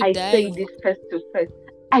did you I die? said this face to face.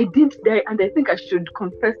 I didn't die, and I think I should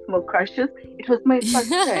confess more crushes. It was my first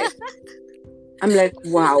time. I'm like,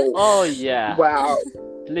 wow. Oh yeah. Wow.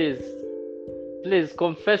 Please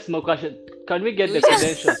confess more crushes. Can we get the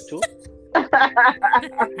credentials too?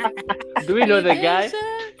 Do we know the guy?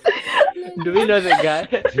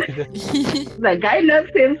 The guy knows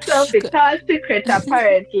himself. It's our secret,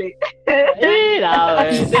 apparently.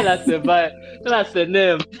 Tell us the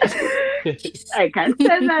name. I can't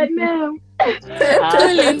say that name.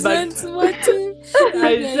 Collins wants Moti.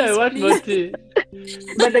 I say what Moti?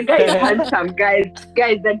 But the guy is handsome, guys.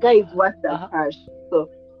 The guy is worth the cash. So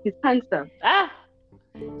he's handsome. And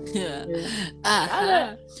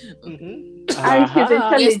he's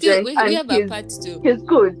intelligent. We have a part two. He's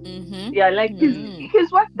good. Yeah, like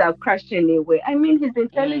he's worth the crush anyway. I mean, he's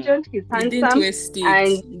intelligent, he's handsome. Didn't waste it.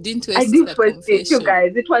 And didn't waste I didn't waste it, you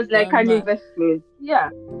guys. It was like an investment. Yeah.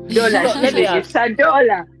 It's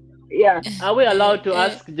 $1. Yeah. Are we allowed to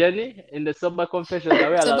ask Jenny in the sober confession? Are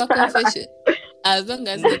we allowed? Sober confession. As long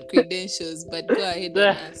as the credentials, but go ahead and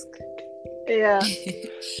ask. Yeah.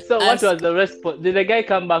 So what was the response? Did the guy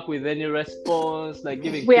come back with any response, like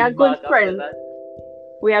giving We are good feedback friends. after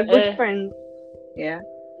that? We are good friends. Yeah.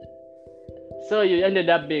 So you ended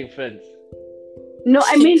up being friends? No,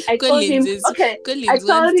 I mean, I told him. Okay, I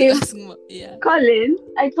told him. Collins,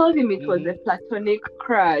 I told him it was a platonic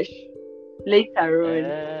crush. Later on,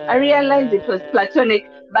 I realized it was platonic,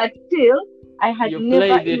 but still, I had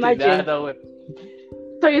never imagined.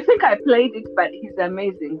 So you think I played it, but he's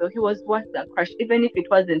amazing. Though he was worth the crush, even if it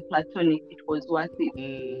wasn't platonic, it was worth it.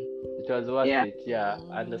 It was worth it. Yeah,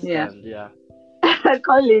 I understand. Yeah.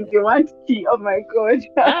 Collins, you want tea? Oh my God.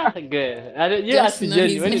 Good. You ask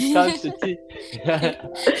Jenny when it comes to tea.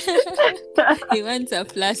 He wants a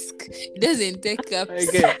flask. He doesn't take cups.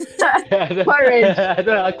 Okay. I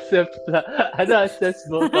don't accept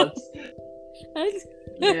small cups.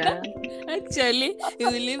 Yeah. Actually, he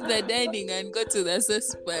will leave the dining and go to the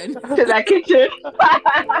saucepan. To the kitchen.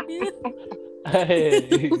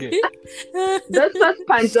 Those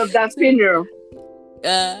saucepans of the funeral.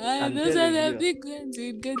 Those are the big ones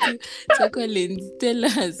we go to. So Collins, tell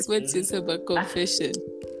us, what's your sober confession?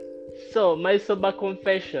 So my sober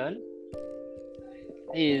confession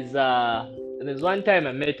is there's one time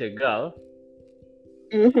I met a girl,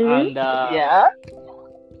 and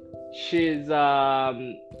she's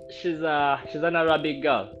an Arabic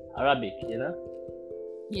girl. Arabic, you know?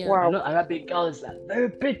 Yeah. Wow. You know, Arabic girls are very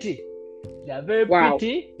pretty. They are very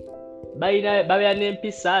pretty. Like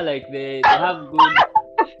they have good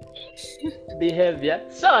behavior.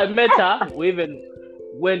 So I met her. We even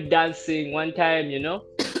went dancing one time, you know.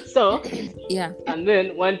 So and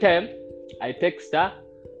then one time I text her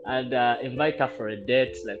and invite her for a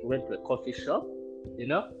date. Like we went to a coffee shop, you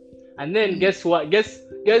know. And then guess what? Guess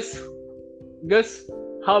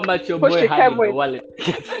how much your boy had in the wallet.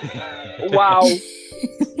 Wow.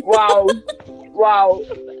 Wow. Wow.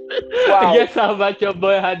 Wow. Guess how much your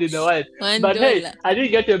boy had in the wallet. But hey, I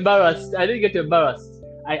didn't get embarrassed. I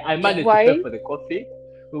managed to pay for the coffee.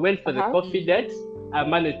 We went for the coffee date. I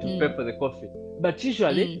managed to pay for the coffee. But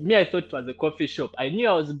usually, me, I thought it was a coffee shop. I knew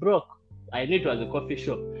I was broke. I knew it was a coffee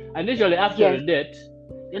shop. And usually after a date,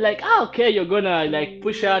 you're like, okay, you're gonna like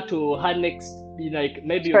push her to her next, like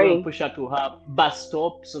maybe you're gonna push her to her bus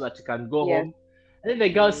stop so that you can go home. And then the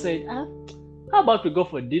girl said, how about we go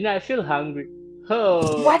for dinner? I feel hungry.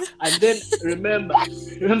 Oh, what? And then remember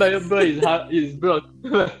your bro is broke.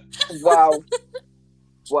 Wow.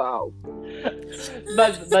 Wow.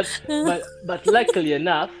 But luckily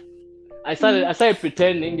enough, I started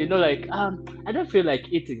pretending, like I don't feel like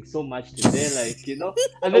eating so much today, like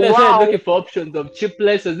and then I started looking for options of cheap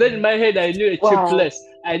places. Then in my head I knew a cheap place.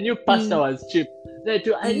 I knew pasta was cheap. Then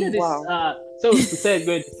I knew this. So we started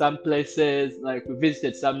going to some places, like we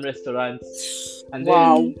visited some restaurants, and then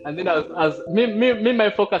I was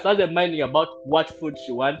my focus. I wasn't minding about what food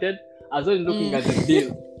she wanted. I was only looking at the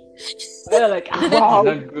bill. I was like, wow,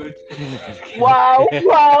 this is not good. Wow. I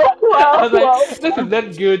was like, this is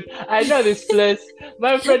not good. I know this place.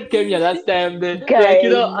 My friend came here last time. Then,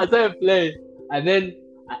 I started playing, and then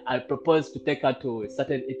I proposed to take her to a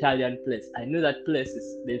certain Italian place. I knew that place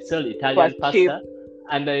they sell Italian pasta, cheap.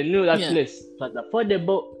 And I knew that place was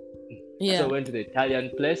affordable. So I went to the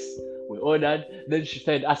Italian place. We ordered. Then she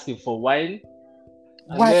started asking for wine.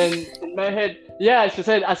 And then in my head, she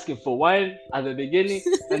started asking for wine at the beginning,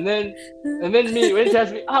 and then me, when she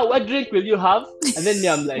asked me, what drink will you have? And then me,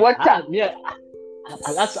 I'm like, water.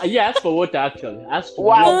 I asked for water actually. I asked for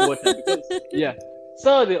water because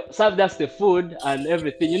So they served us the food and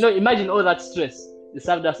everything. Imagine all that stress. They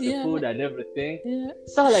served us the food and everything. Yeah.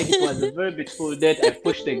 So like it was a very beautiful date. I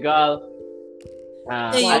pushed the girl.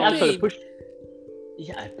 I actually pushed.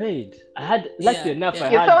 Yeah, I paid. I had, luckily enough, I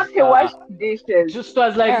had. You thought he washed dishes. Just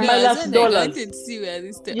was like my last $. I wanted to see where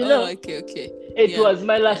this okay. It was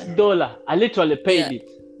my last $. I literally paid it,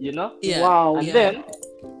 Yeah. Wow.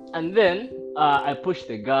 And then I pushed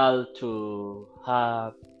the girl to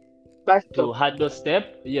her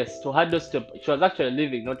doorstep. Yes, to her doorstep. She was actually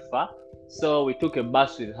living not far. So we took a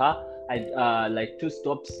bus with her. I like 2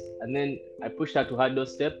 stops, and then I pushed her to her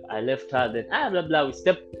doorstep. I left her. Then blah blah.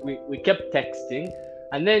 We kept texting,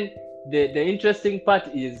 and then the interesting part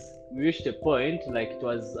is we reached a point, like it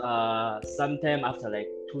was sometime after like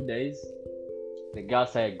 2 days, the girl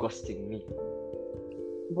started ghosting me.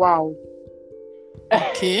 Wow.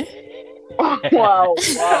 Okay. Wow.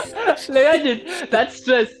 Imagine that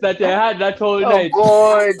stress that I had that whole night.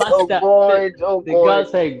 The girl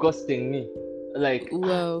started ghosting me. Like,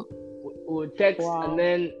 wow. We would text, and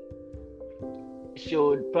then she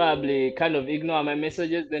would probably kind of ignore my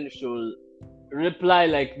messages. Then she will reply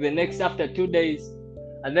like the next after 2 days.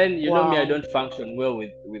 And then you know me, I don't function well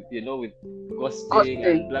with ghosting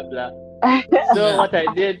and blah blah. So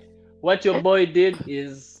what your boy did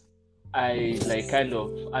is I like kind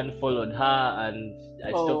of unfollowed her, and I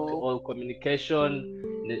stopped all communication,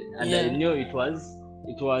 and I knew it was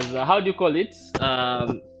how do you call it?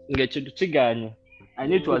 I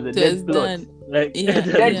knew it was a dead plot. Like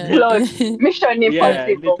dead plot. Mission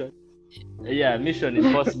impossible. Mission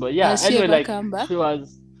impossible. Yeah. Anyway, like she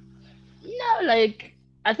was like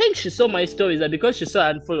I think she saw my stories, and because she saw I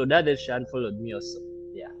unfollowed her, then she unfollowed me also.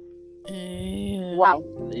 Yeah. Wow.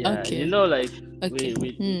 Yeah. Okay. Like we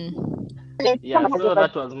yeah, so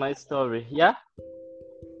that was my story. Yeah.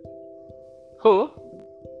 Who?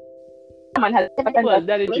 Someone has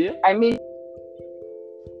done it to you? I mean,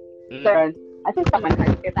 I think someone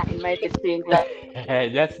has ever invited saying that.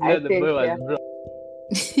 That's not the boy was broke.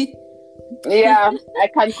 Yeah, I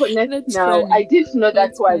can connect now. Funny. I didn't know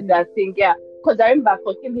that was that thing. Yeah, because I remember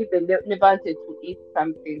for him, he never wanted to eat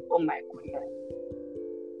something. Oh my goodness.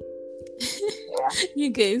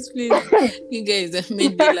 You guys, please. You guys have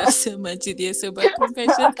made me laugh so much with your sober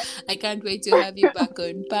confession. I can't wait to have you back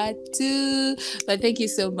on part 2. But thank you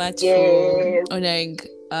so much for honoring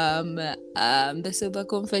the sober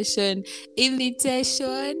confession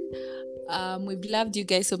invitation. We've loved you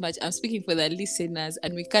guys so much. I'm speaking for the listeners,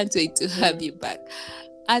 and we can't wait to have you back.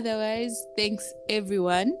 Otherwise, thanks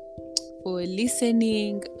everyone for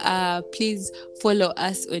listening. Please follow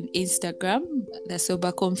us on Instagram, The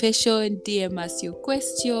Sober Confession. DM us your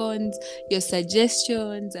questions, your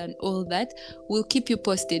suggestions, and all that. We'll keep you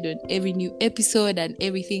posted on every new episode and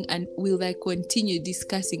everything, and we'll continue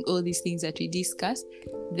discussing all these things that we discussed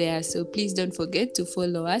there. So please don't forget to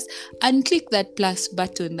follow us and click that plus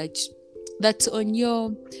button that's on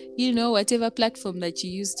your, whatever platform that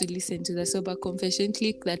you use to listen to The Sober Confession.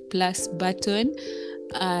 Click that plus button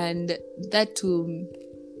and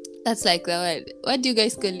that's like the word. What do you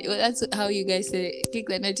guys call it? Well, that's how you guys say click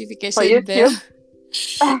the notification bell.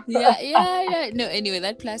 yeah. No, anyway,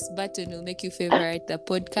 that plus button will make you favorite the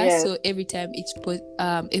podcast. So every time each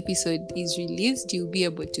episode is released, you'll be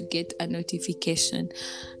able to get a notification.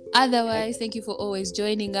 Otherwise, thank you for always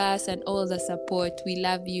joining us and all the support. We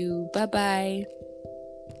love you. Bye.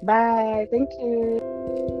 Bye. Thank you.